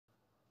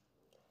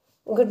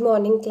Good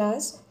morning,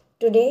 class.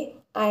 Today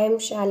I am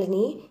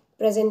Shalini,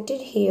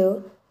 presented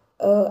here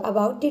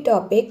about the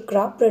topic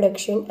crop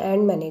production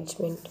and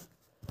management.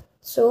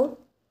 So,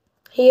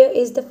 here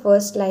is the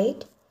first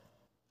slide.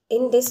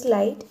 In this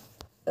slide,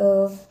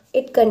 uh,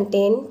 it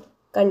contain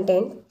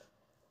content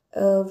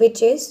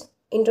which is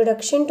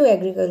introduction to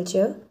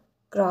agriculture,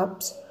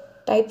 crops,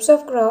 types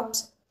of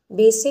crops,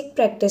 basic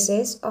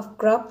practices of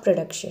crop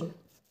production.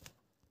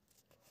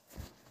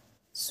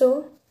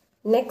 So,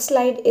 next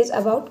slide is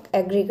about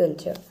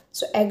agriculture.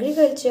 So,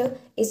 agriculture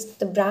is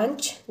the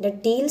branch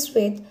that deals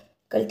with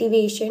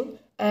cultivation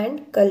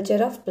and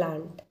culture of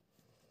plant.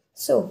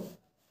 So,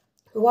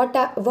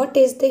 what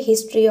is the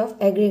history of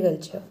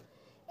agriculture?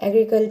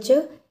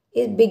 Agriculture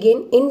is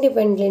began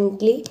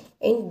independently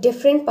in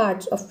different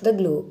parts of the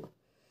globe.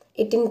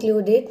 It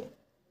included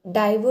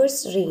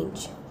diverse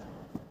range.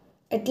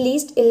 At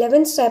least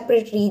 11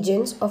 separate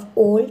regions of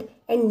old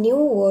and new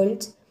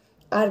worlds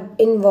are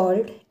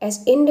involved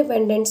as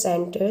independent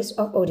centers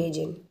of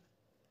origin.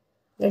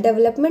 The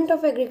development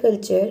of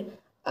agriculture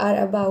are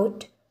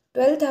about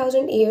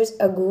 12,000 years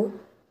ago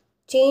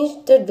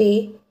changed the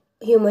way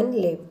human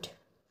lived.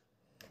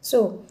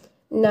 So,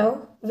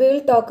 now we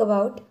will talk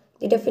about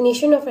the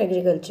definition of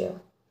agriculture.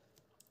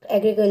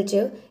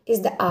 Agriculture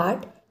is the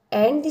art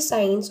and the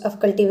science of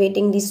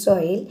cultivating the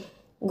soil,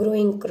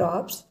 growing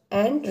crops,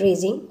 and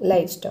raising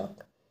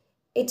livestock.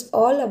 It's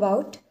all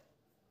about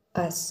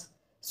us.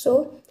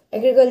 So,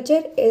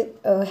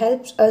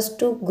 helps us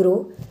to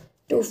grow,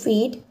 to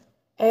feed,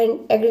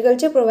 and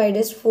agriculture provides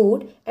us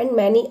food and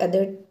many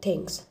other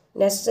things,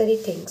 necessary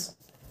things.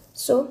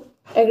 So,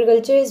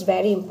 agriculture is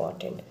very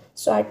important.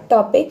 So, our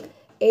topic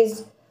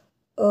is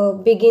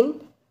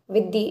begin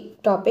with the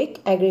topic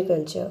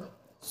agriculture.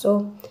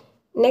 So,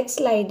 next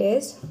slide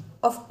is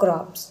of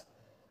crops.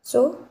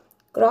 So,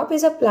 crop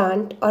is a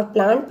plant or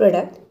plant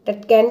product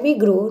that can be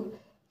grown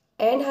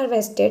and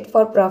harvested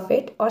for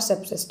profit or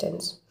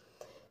subsistence.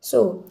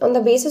 So, on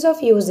the basis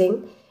of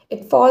using,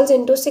 it falls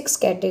into six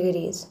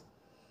categories.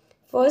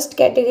 First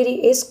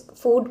category is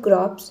food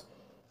crops,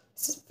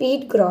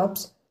 feed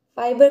crops,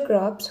 fiber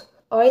crops,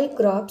 oil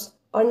crops,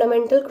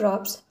 ornamental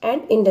crops,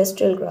 and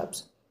industrial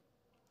crops.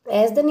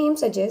 As the name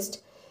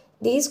suggests,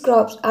 these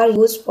crops are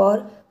used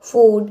for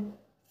food,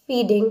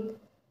 feeding,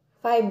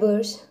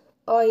 fibers,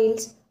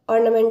 oils,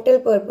 ornamental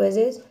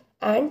purposes,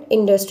 and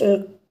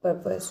industrial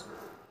purpose.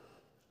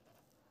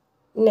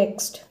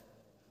 Next,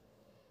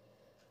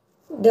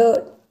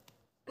 the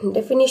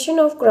definition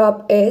of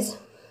crop is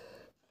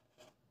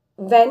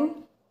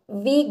when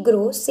we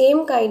grow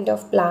same kind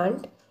of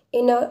plant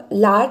in a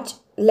large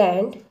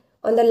land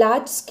on the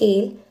large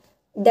scale,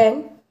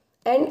 then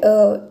and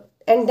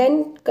and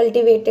then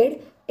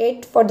cultivated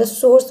it for the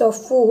source of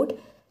food,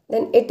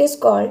 then it is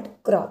called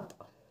crop.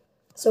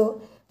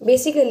 So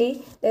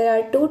basically there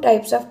are two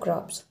types of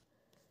crops.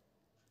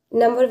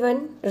 Number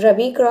one,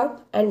 rabi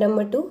crop, and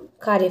number two,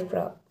 kharif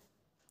crop.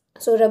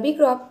 So rabi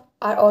crop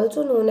are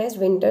also known as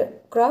winter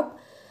crop,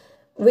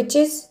 which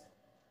is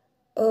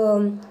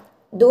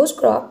those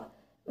crop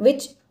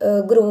which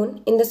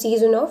grown in the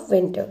season of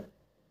winter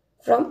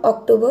from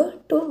October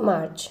to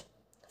March.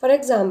 For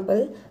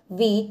example,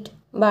 wheat,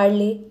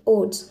 barley,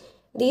 oats.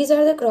 These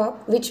are the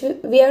crop which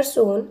we are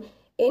sown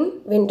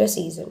in winter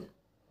season.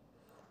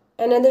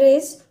 Another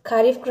is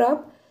kharif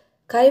crop.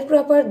 Kharif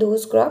crop are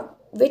those crop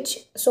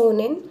which sown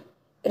in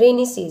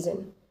rainy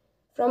season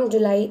from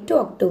July to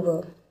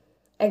October.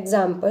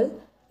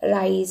 Example,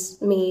 rice,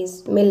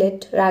 maize,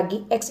 millet,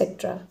 ragi,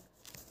 etc.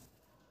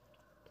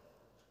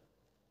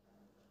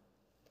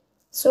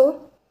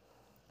 So,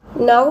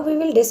 now we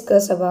will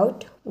discuss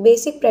about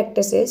basic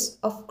practices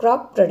of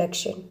crop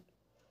production.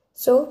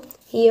 So,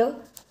 here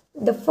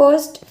the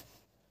first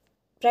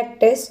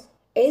practice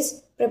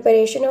is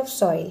preparation of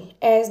soil,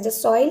 as the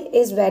soil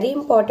is very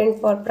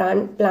important for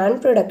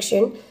plant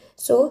production.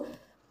 So,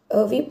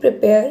 we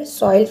prepare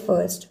soil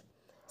first.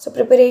 So,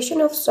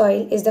 preparation of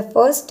soil is the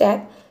first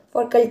step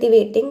for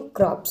cultivating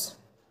crops.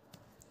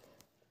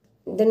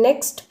 The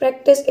next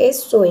practice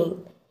is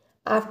sowing.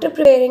 After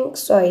preparing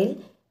soil,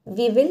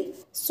 we will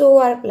sow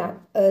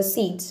our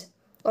seeds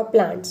or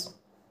plants.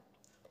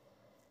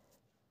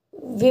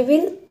 We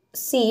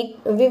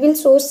will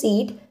sow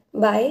seed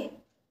by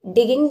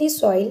digging the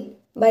soil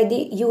by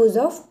the use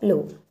of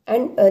plow,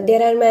 and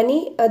there are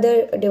many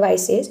other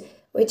devices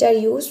which are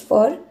used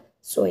for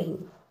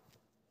sowing.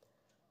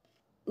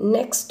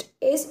 Next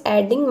is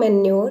adding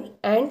manure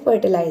and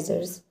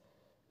fertilizers.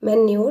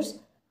 Manures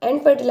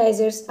and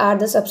fertilizers are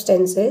the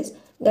substances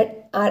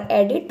that are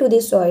added to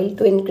the soil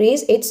to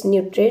increase its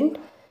nutrient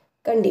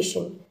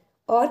condition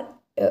or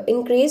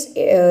increase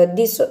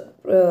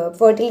the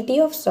fertility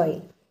of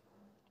soil.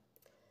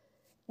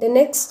 The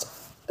next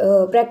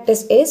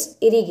practice is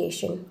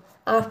irrigation.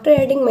 After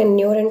adding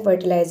manure and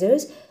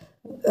fertilizers,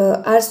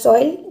 our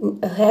soil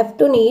have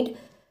to need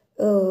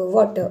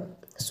water.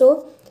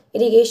 So,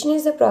 irrigation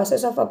is the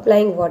process of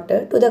applying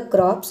water to the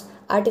crops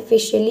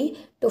artificially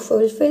to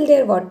fulfill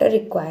their water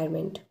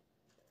requirement.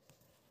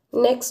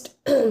 Next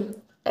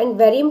and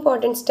very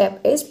important step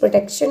is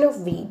protection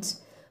of weeds.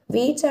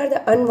 Weeds are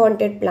the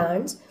unwanted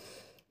plants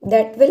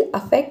that will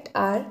affect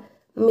our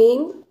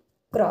main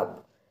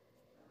crop,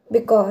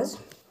 because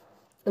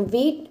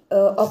weed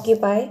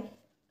occupy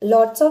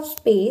lots of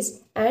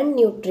space and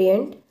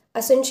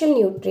essential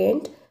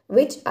nutrient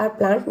which our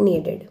plant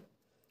needed.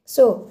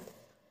 So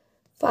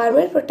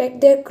farmers protect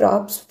their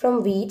crops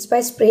from weeds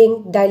by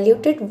spraying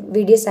diluted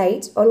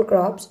weedicides on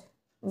crops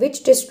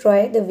which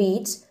destroy the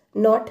weeds,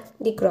 not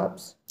the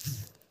crops.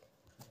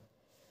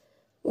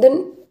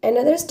 Then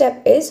another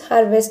step is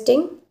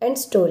harvesting and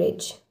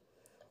storage.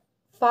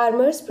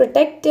 Farmers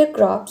protect their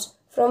crops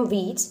from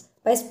weeds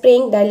by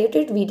spraying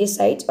diluted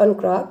weedicides on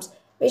crops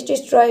which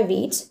destroy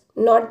weeds,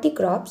 not the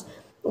crops.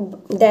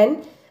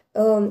 Then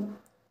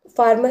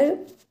farmer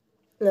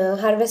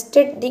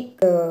harvested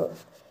the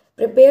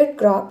prepared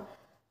crop,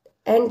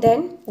 and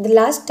then the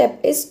last step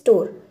is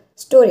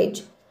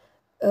storage.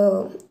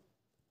 Uh,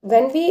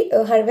 when we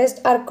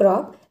harvest our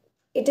crop,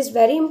 it is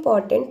very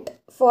important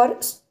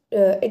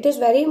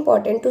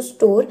to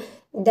store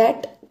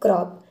that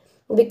crop,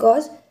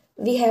 because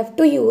we have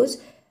to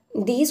use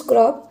these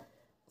crop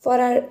for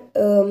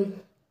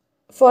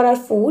our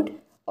food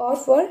or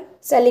for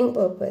selling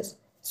purpose.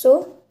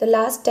 So the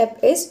last step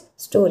is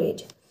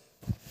storage.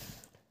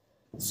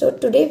 So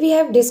today we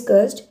have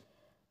discussed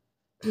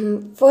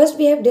first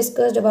we have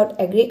discussed about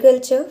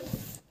agriculture,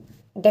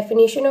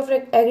 definition of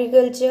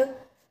agriculture.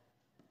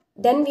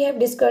 Then we have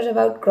discussed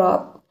about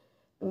crop,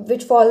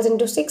 which falls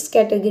into 6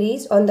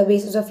 categories on the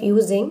basis of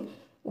using,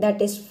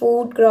 that is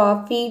food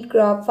crop, feed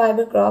crop,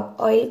 fiber crop,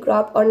 oil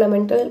crop,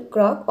 ornamental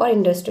crop or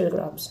industrial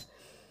crops.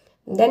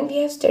 Then we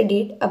have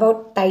studied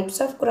about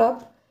types of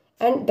crop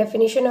and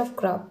definition of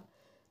crop.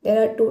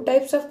 There are 2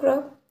 types of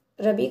crop,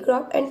 Rabi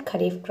crop and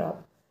Kharif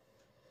crop.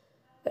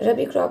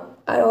 Rabi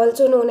crop are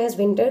also known as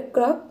winter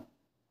crop,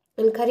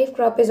 and Kharif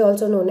crop is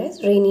also known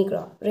as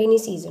rainy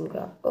season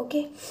crop.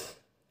 Okay.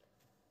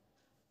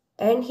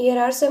 And here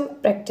are some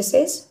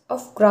practices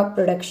of crop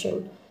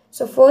production.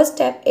 So first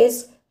step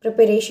is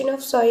preparation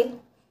of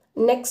soil.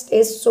 Next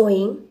is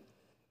sowing.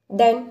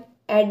 Then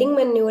adding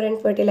manure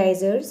and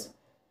fertilizers.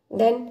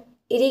 Then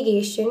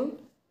irrigation.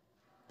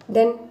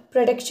 Then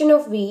production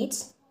of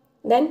weeds.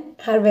 Then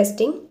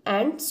harvesting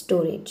and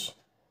storage.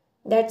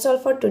 That's all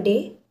for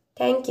today.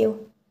 Thank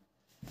you.